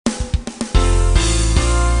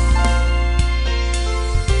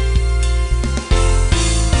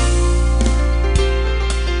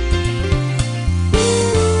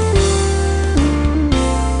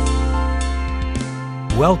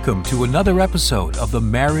Welcome to another episode of the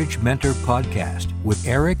Marriage Mentor Podcast with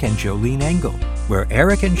Eric and Jolene Engel, where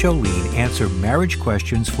Eric and Jolene answer marriage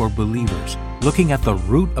questions for believers, looking at the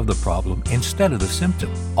root of the problem instead of the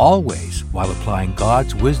symptom, always while applying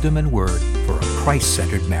God's wisdom and word for a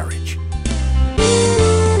Christ-centered marriage.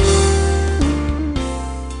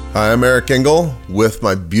 Hi, I'm Eric Engel with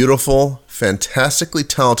my beautiful, fantastically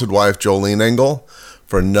talented wife, Jolene Engel,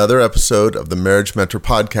 for another episode of the Marriage Mentor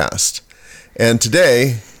Podcast. And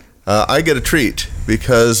today, I get a treat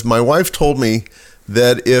because my wife told me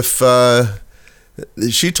that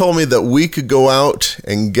she told me that we could go out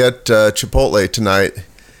and get Chipotle tonight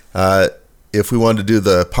if we wanted to do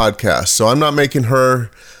the podcast. So I'm not making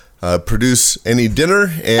her produce any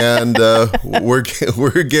dinner, and we're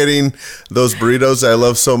getting those burritos I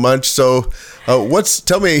love so much. So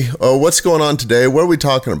tell me what's going on today? What are we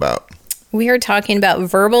talking about? We are talking about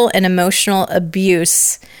verbal and emotional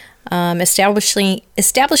abuse.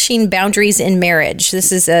 Establishing boundaries in marriage.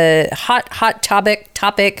 This is a hot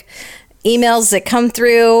topic. Emails that come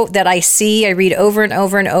through that I read over and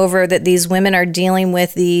over and over that these women are dealing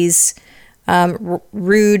with these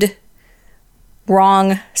rude,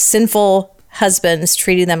 wrong, sinful husbands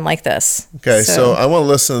treating them like this. Okay, so I want to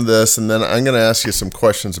listen to this, and then I'm going to ask you some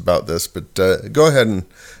questions about this, but go ahead and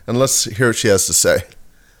let's hear what she has to say.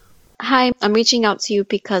 Hi, I'm reaching out to you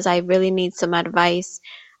because I really need some advice.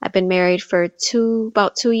 I've been married for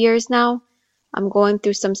about 2 years now. I'm going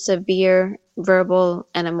through some severe verbal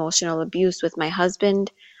and emotional abuse with my husband.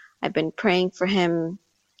 I've been praying for him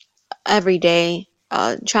every day,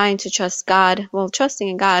 trying to trusting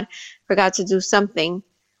in God for God to do something.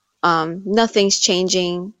 Nothing's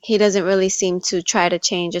changing. He doesn't really seem to try to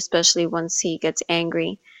change, especially once he gets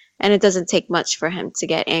angry. And it doesn't take much for him to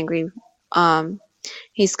get angry.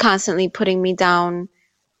 He's constantly putting me down,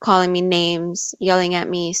 calling me names, yelling at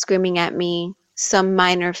me, screaming at me, some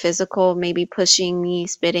minor physical, maybe pushing me,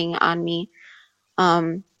 spitting on me.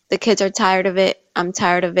 The kids are tired of it. I'm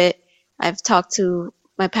tired of it. I've talked to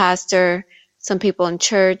my pastor, some people in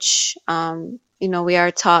church. We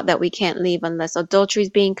are taught that we can't leave unless adultery is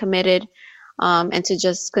being committed, and to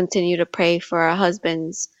just continue to pray for our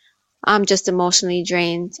husbands. I'm just emotionally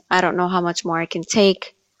drained. I don't know how much more I can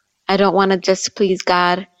take. I don't want to displease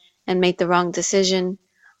God and make the wrong decision.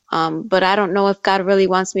 But I don't know if God really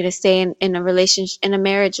wants me to stay in a relationship, in a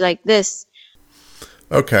marriage like this.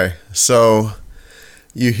 Okay, so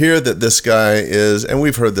you hear that this guy is, and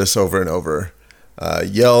we've heard this over and over,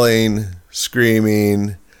 yelling,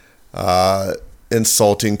 screaming,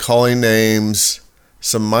 insulting, calling names,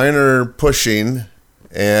 some minor pushing,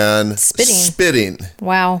 and spitting.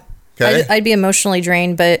 Wow. Okay? I'd be emotionally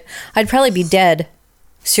drained, but I'd probably be dead.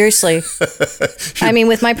 Seriously. I mean,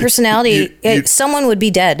 with my personality, someone would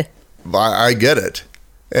be dead. I get it.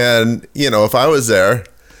 And, if I was there,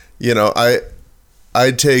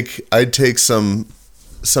 I'd take some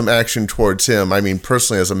action towards him. I mean,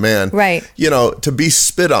 personally as a man, right. To be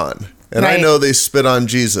spit on. And right. I know they spit on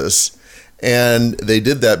Jesus, and they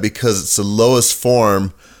did that because it's the lowest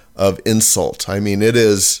form of insult. I mean, it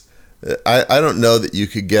is, I don't know that you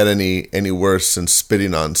could get any worse than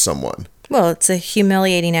spitting on someone. Well, it's a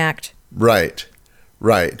humiliating act. Right.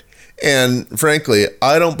 And frankly,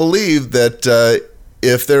 I don't believe that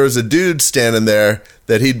if there was a dude standing there,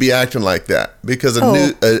 that he'd be acting like that, because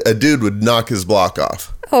a dude would knock his block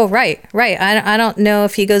off. Oh, right. I don't know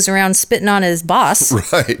if he goes around spitting on his boss.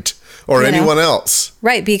 Right. Or anyone else.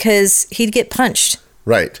 Right, because he'd get punched.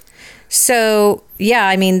 Right. So, yeah,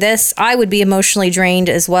 I mean, I would be emotionally drained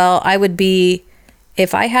as well. I would be,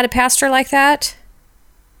 if I had a pastor like that,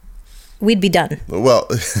 we'd be done. Well,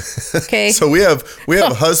 okay. So we have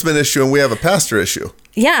a husband issue and we have a pastor issue.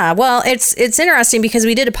 Yeah, well, it's interesting because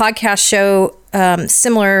we did a podcast show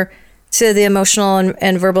similar to the emotional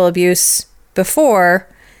and verbal abuse before,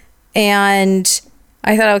 and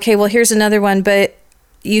I thought, okay, well, here's another one. But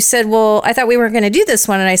you said, well, I thought we weren't going to do this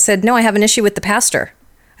one, and I said, no, I have an issue with the pastor.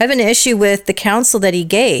 I have an issue with the counsel that he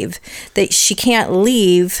gave, that she can't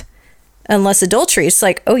leave unless adultery. It's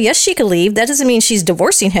like, oh, yes, she could leave. That doesn't mean she's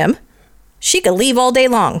divorcing him. She could leave all day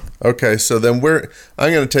long. Okay, so then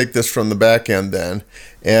I'm going to take this from the back end then,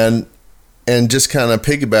 and just kind of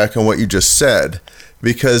piggyback on what you just said,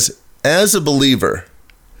 because as a believer,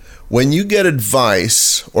 when you get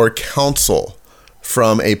advice or counsel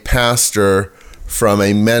from a pastor, from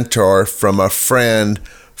a mentor, from a friend,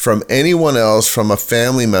 from anyone else, from a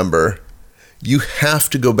family member, you have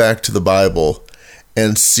to go back to the Bible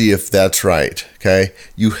and see if that's right. Okay,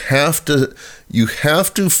 you have to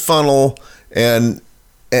funnel and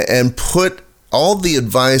put all the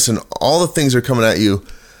advice and all the things that are coming at you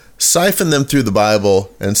siphon them through the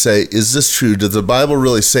Bible and say, is this true? Does the Bible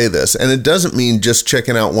really say this? And it doesn't mean just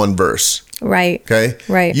checking out one verse. Right. Okay?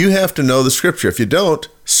 Right. You have to know the scripture. If you don't,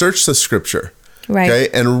 search the scripture. Right. Okay?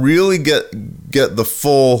 And really get the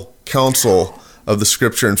full counsel of the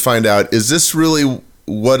scripture and find out, is this really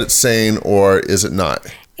what it's saying or is it not?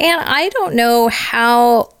 And I don't know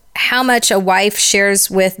how much a wife shares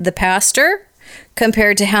with the pastor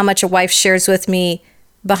compared to how much a wife shares with me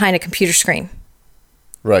behind a computer screen.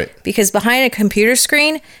 Right. Because behind a computer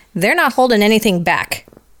screen, they're not holding anything back.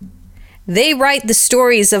 They write the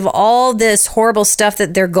stories of all this horrible stuff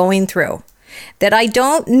that they're going through. That I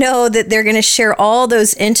don't know that they're going to share all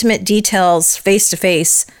those intimate details face to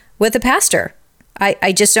face with the pastor.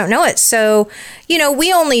 I just don't know it. So,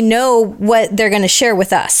 we only know what they're going to share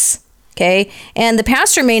with us. Okay. And the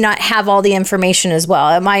pastor may not have all the information as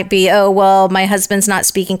well. It might be, oh, well, my husband's not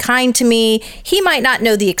speaking kind to me. He might not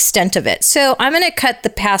know the extent of it. So I'm going to cut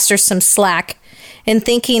the pastor some slack in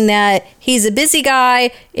thinking that he's a busy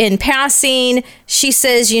guy in passing. She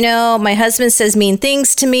says, my husband says mean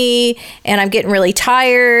things to me and I'm getting really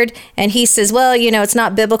tired. And he says, well, it's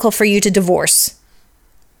not biblical for you to divorce.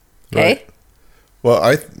 Okay. Right. Well,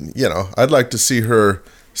 I'd like to see her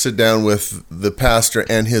sit down with the pastor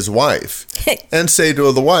and his wife and say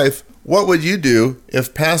to the wife, what would you do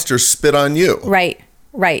if pastor spit on you?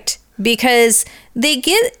 Right. Because they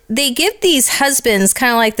give these husbands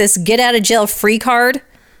kind of like this get out of jail free card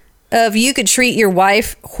of you could treat your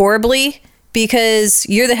wife horribly because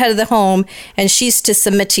you're the head of the home and she's to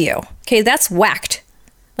submit to you. Okay, that's whacked.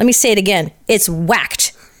 Let me say it again. It's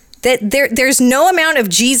whacked. That there's no amount of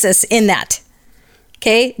Jesus in that.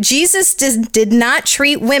 Okay, Jesus did not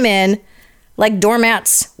treat women like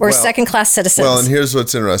doormats or second-class citizens. Well, and here's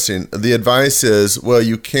what's interesting. The advice is, well,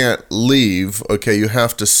 you can't leave. Okay, you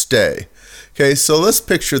have to stay. Okay, so let's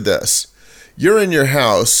picture this. You're in your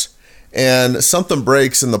house and something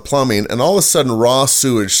breaks in the plumbing and all of a sudden raw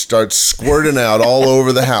sewage starts squirting out all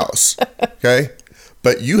over the house. Okay,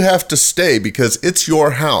 but you have to stay because it's your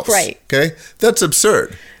house. Right. Okay, that's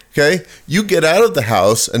absurd. Okay, you get out of the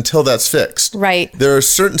house until that's fixed. Right. There are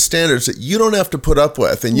certain standards that you don't have to put up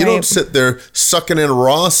with, and you don't sit there sucking in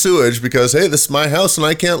raw sewage because, hey, this is my house and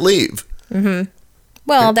I can't leave. Mm-hmm.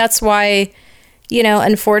 Well, that's why,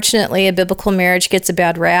 unfortunately, a biblical marriage gets a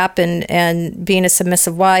bad rap, and being a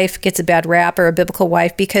submissive wife gets a bad rap, or a biblical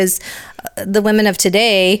wife, because the women of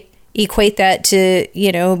today equate that to,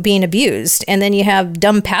 being abused. And then you have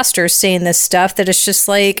dumb pastors saying this stuff that it's just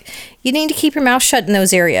like, you need to keep your mouth shut in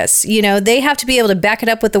those areas. They have to be able to back it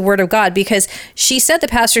up with the word of God, because the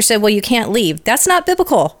pastor said, well, you can't leave. That's not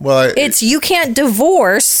biblical. Well, it's, you can't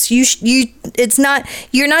divorce. You're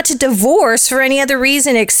not to divorce for any other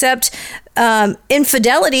reason except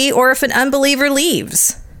infidelity or if an unbeliever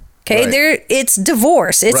leaves. Okay, right. It's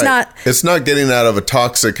divorce. It's not. It's not getting out of a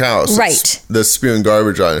toxic house. Right. That's spewing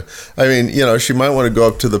garbage on it. I mean, she might want to go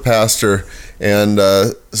up to the pastor and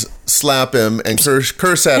slap him and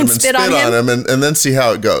curse at him and spit on him and then see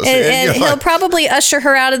how it goes. And he'll probably usher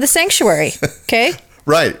her out of the sanctuary. Okay.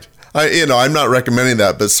 Right. I'm not recommending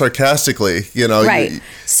that, but sarcastically, Right.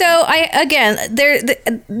 So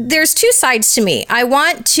there's two sides to me.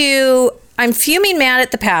 I'm fuming mad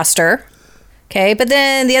at the pastor. Okay, but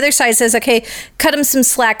then the other side says, okay, cut him some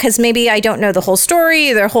slack because maybe I don't know the whole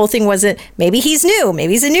story. The whole thing wasn't, maybe he's new.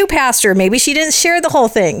 Maybe he's a new pastor. Maybe she didn't share the whole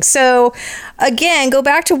thing. So again, go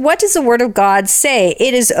back to what does the word of God say?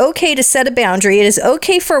 It is okay to set a boundary. It is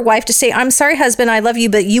okay for a wife to say, I'm sorry, husband, I love you,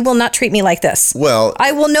 but you will not treat me like this. Well,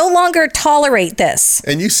 I will no longer tolerate this.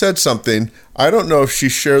 And you said something. I don't know if she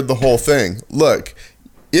shared the whole thing. Look,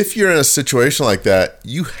 if you're in a situation like that,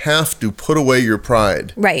 you have to put away your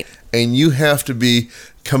pride. Right. And you have to be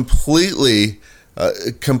completely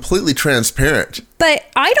transparent. But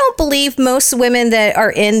I don't believe most women that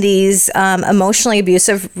are in these emotionally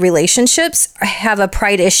abusive relationships have a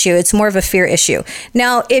pride issue. It's more of a fear issue.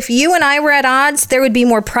 Now, if you and I were at odds, there would be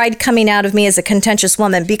more pride coming out of me as a contentious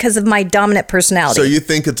woman because of my dominant personality. So you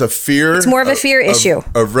think it's a fear? It's more of a fear issue.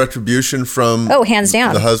 Of retribution from hands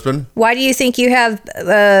down. The husband? Why do you think you have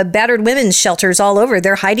battered women's shelters all over?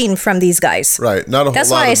 They're hiding from these guys. Right.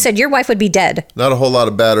 That's why I said your wife would be dead. Not a whole lot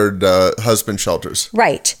of battered husband shelters.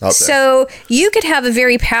 Right. So you could have a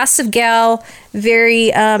very passive gal,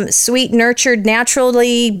 very sweet, nurtured,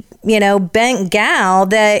 naturally, bent gal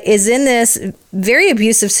that is in this very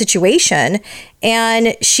abusive situation,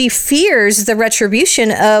 and she fears the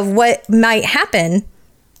retribution of what might happen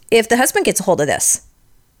if the husband gets a hold of this.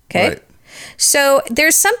 Okay. Right. So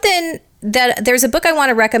there's a book I want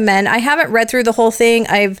to recommend. I haven't read through the whole thing.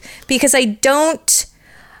 Because I don't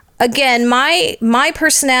again, my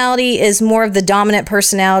personality is more of the dominant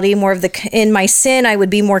personality, more of in my sin, I would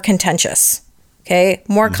be more contentious, okay?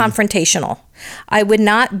 More confrontational. I would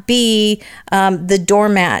not be the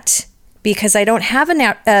doormat because I don't have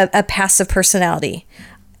a passive personality.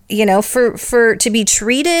 You know, for to be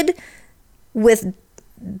treated with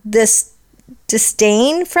this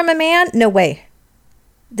disdain from a man, no way.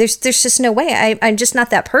 There's just no way. I'm just not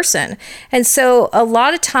that person. And so a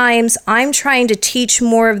lot of times I'm trying to teach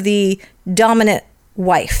more of the dominant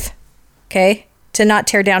wife, okay, to not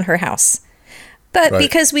tear down her house. But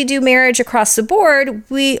because we do marriage across the board,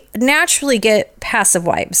 we naturally get passive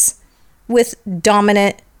wives with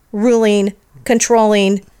dominant, ruling,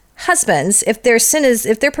 controlling husbands. If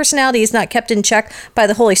their personality is not kept in check by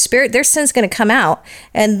the Holy Spirit, their sin's going to come out,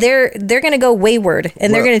 and they're going to go wayward,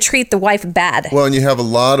 and they're going to treat the wife bad. Well, and you have a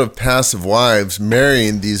lot of passive wives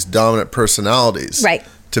marrying these dominant personalities, right,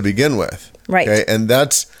 to begin with, right? Okay? And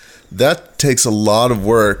that takes a lot of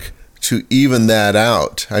work to even that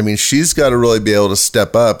out. I mean, she's got to really be able to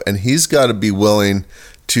step up, and he's got to be willing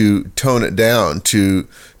to tone it down, to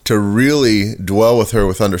really dwell with her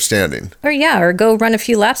with understanding. Or go run a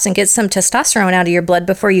few laps and get some testosterone out of your blood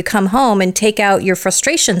before you come home and take out your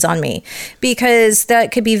frustrations on me, because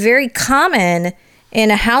that could be very common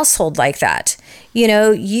in a household like that. You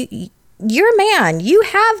know, you're a man, you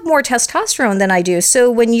have more testosterone than I do.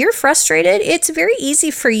 So when you're frustrated, it's very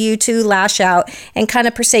easy for you to lash out and kind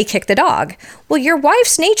of per se kick the dog. Well, your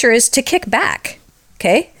wife's nature is to kick back.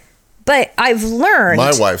 Okay. But I've learned...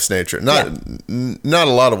 My wife's nature. Not a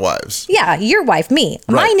lot of wives. Yeah, your wife, me.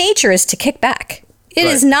 Right. My nature is to kick back. It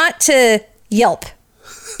is not to yelp.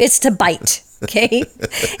 It's to bite, okay?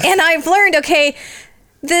 And I've learned, okay,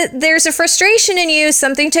 there's a frustration in you.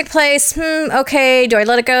 Something took place. Okay, do I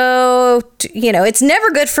let it go? You know, it's never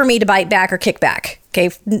good for me to bite back or kick back, okay?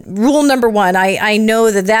 Rule number one, I know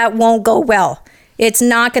that won't go well. It's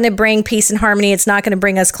not going to bring peace and harmony. It's not going to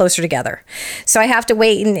bring us closer together. So I have to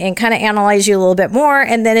wait and kind of analyze you a little bit more.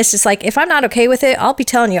 And then it's just like, if I'm not okay with it, I'll be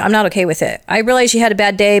telling you I'm not okay with it. I realize you had a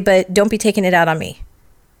bad day, but don't be taking it out on me.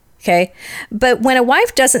 Okay. But when a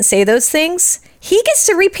wife doesn't say those things, he gets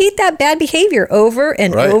to repeat that bad behavior over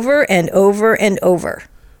and over and over and over.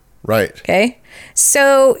 Right. Okay.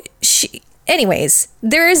 So anyways,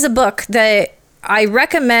 there is a book that I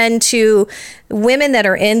recommend to women that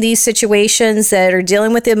are in these situations that are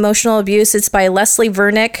dealing with emotional abuse. It's by Leslie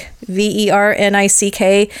Vernick,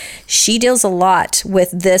 Vernick. She deals a lot with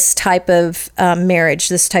this type of marriage,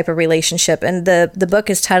 this type of relationship. And the book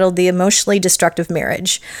is titled The Emotionally Destructive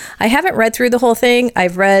Marriage. I haven't read through the whole thing.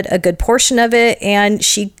 I've read a good portion of it, and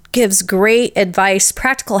she gives great advice,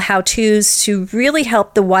 practical how-tos to really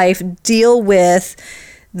help the wife deal with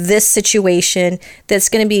this situation that's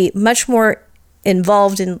going to be much more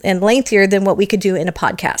involved and lengthier than what we could do in a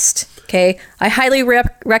podcast. Okay. I highly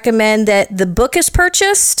recommend that the book is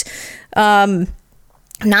purchased, not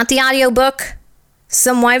the audiobook.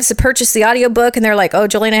 Some wives have purchased the audiobook and they're like, oh,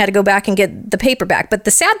 Jolene, I had to go back and get the paperback. But the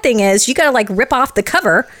sad thing is you got to like rip off the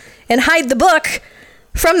cover and hide the book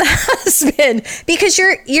from the husband because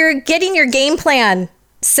you're getting your game plan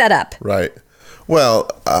set up. Right. Well,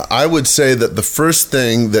 I would say that the first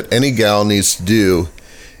thing that any gal needs to do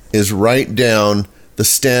is write down the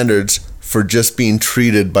standards for just being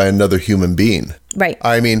treated by another human being. Right.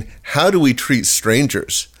 I mean, how do we treat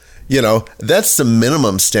strangers? You know, that's the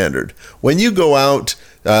minimum standard. When you go out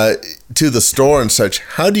to the store and such,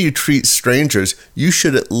 how do you treat strangers? You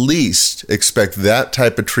should at least expect that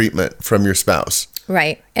type of treatment from your spouse.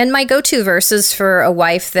 Right. And my go-to verses for a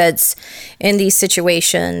wife that's in these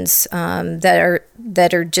situations that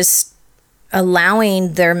are just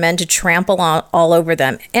allowing their men to trample all over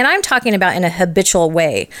them. And I'm talking about in a habitual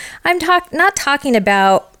way. I'm not talking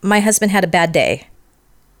about my husband had a bad day.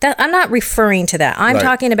 I'm not referring to that. I'm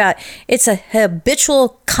talking about it's a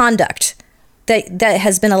habitual conduct that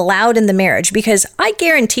has been allowed in the marriage, because I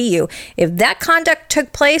guarantee you, if that conduct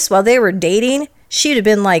took place while they were dating, she'd have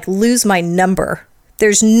been like, lose my number.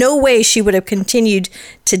 There's no way she would have continued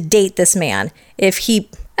to date this man if he...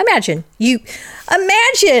 Imagine you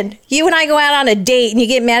and I go out on a date and you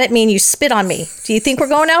get mad at me and you spit on me. Do you think we're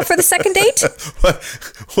going out for the second date?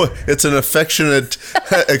 It's an affectionate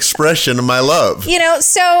expression of my love. You know,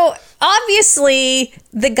 so obviously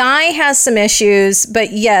the guy has some issues,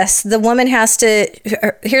 but yes, the woman has to.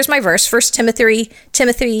 Here's my verse, 1 Timothy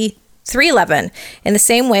 3:11. In the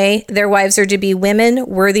same way, their wives are to be women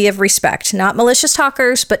worthy of respect, not malicious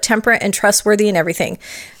talkers, but temperate and trustworthy in everything.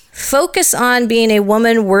 Focus on being a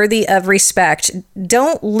woman worthy of respect.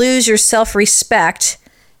 Don't lose your self-respect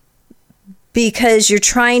because you're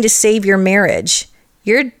trying to save your marriage.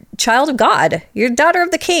 You're child of God. You're daughter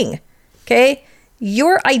of the King. Okay?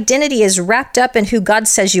 Your identity is wrapped up in who God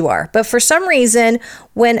says you are. But for some reason,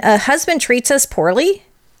 when a husband treats us poorly,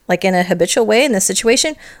 like in a habitual way in this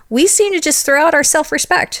situation, we seem to just throw out our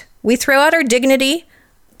self-respect. We throw out our dignity,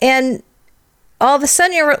 and all of a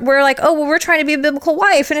sudden we're like, oh, well, we're trying to be a biblical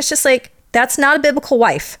wife. And it's just like, that's not a biblical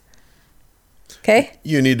wife. Okay?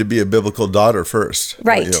 You need to be a biblical daughter first.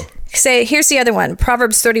 Right. Say, here's the other one.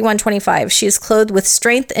 Proverbs 31:25. She is clothed with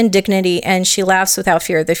strength and dignity, and she laughs without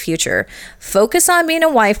fear of the future. Focus on being a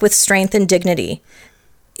wife with strength and dignity.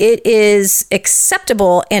 It is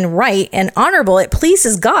acceptable and right and honorable. It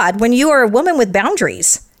pleases God when you are a woman with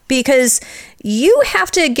boundaries, because you have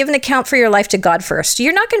to give an account for your life to God first.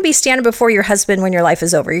 You're not going to be standing before your husband when your life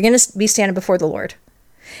is over. You're going to be standing before the Lord.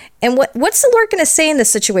 And what's the Lord going to say in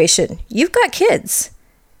this situation? You've got kids.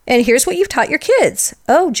 And here's what you've taught your kids.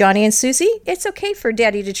 Oh, Johnny and Susie, it's okay for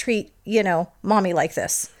daddy to treat, mommy like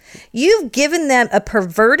this. You've given them a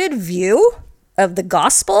perverted view of the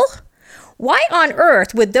gospel. Why on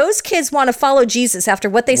earth would those kids want to follow Jesus after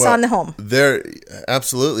what they saw in the home?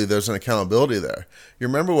 Absolutely, there's an accountability there. You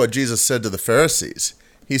remember what Jesus said to the Pharisees?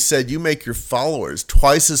 He said, you make your followers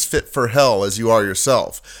twice as fit for hell as you are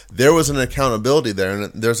yourself. There was an accountability there,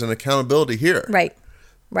 and there's an accountability here. Right.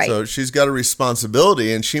 So she's got a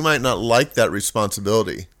responsibility, and she might not like that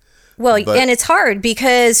responsibility. Well, and it's hard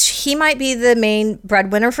because he might be the main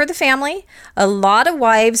breadwinner for the family. A lot of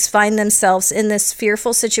wives find themselves in this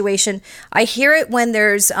fearful situation. I hear it when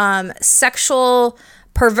there's sexual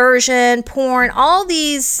perversion, porn, all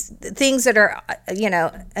these things that are,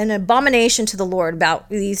 an abomination to the Lord about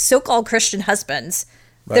these so-called Christian husbands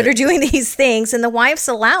that are doing these things, and the wives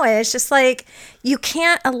allow it. It's just like, you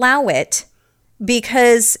can't allow it,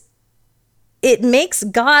 because it makes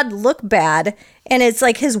God look bad, and it's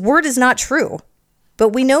like his word is not true, but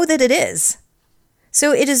we know that it is.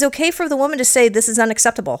 So it is okay for the woman to say, this is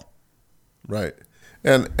unacceptable. Right.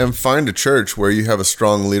 And find a church where you have a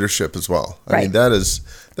strong leadership as well. I mean, that is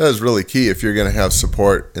really key if you're going to have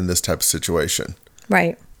support in this type of situation.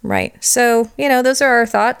 Right. So, those are our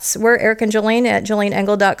thoughts. We're Eric and Jolene at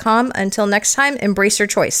joleneengel.com. Until next time, embrace your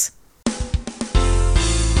choice.